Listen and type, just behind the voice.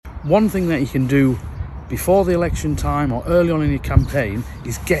One thing that you can do before the election time or early on in your campaign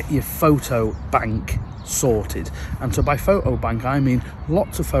is get your photo bank sorted. And so by photo bank I mean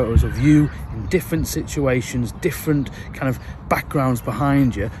lots of photos of you in different situations, different kind of backgrounds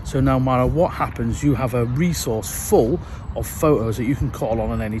behind you, so no matter what happens you have a resource full of photos that you can call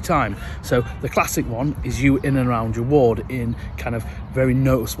on at any time. So the classic one is you in and around your ward in kind of very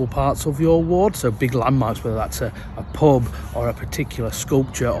noticeable parts of your ward, so big landmarks, whether that's a pub or a particular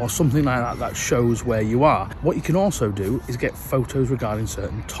sculpture or something like that that shows where you are. What you can also do is get photos regarding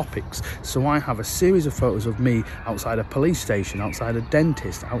certain topics. So I have a series of photos of me outside a police station, outside a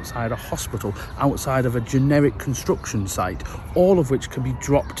dentist, outside a hospital, outside of a generic construction site, all of which can be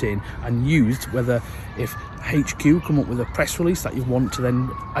dropped in and used, whether if HQ come up with a press release that you want to then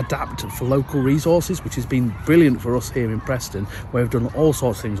adapt for local resources, which has been brilliant for us here in Preston, where we've done all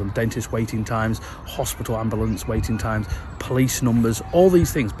sorts of things on dentist waiting times, hospital ambulance waiting times, police numbers, all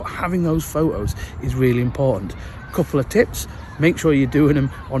these things. But having those photos is really important. Couple of tips: make sure you're doing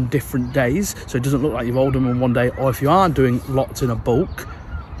them on different days so it doesn't look like you've all done them on one day, or if you are doing lots in a bulk,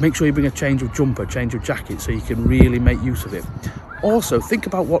 make sure you bring a change of jumper, change of jacket, so you can really make use of it. Also think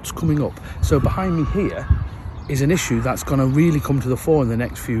about what's coming up. So behind me here is an issue that's going to really come to the fore in the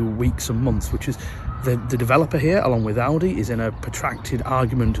next few weeks and months, which is the developer here, along with Audi, is in a protracted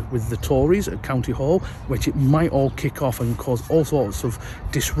argument with the Tories at County Hall, which it might all kick off and cause all sorts of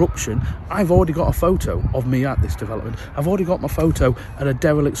disruption. I've already got a photo of me at this development. I've already got my photo at a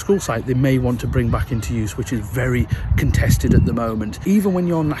derelict school site they may want to bring back into use, which is very contested at the moment. Even when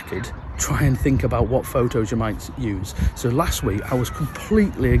you're knackered, try and think about what photos you might use. So last week I was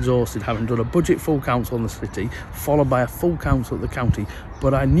completely exhausted, having done a budget full council in the city, followed by a full council at the county.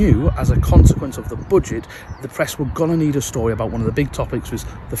 But I knew, as a consequence of the budget, the press were gonna need a story about one of the big topics was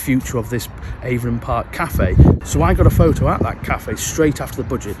the future of this Avon Park cafe. So I got a photo at that cafe straight after the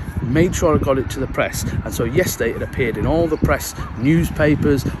budget, made sure I got it to the press, and so yesterday it appeared in all the press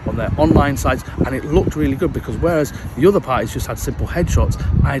newspapers, on their online sites, and it looked really good, because whereas the other parties just had simple headshots,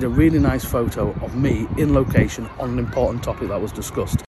 I had a really nice photo of me in location on an important topic that was discussed.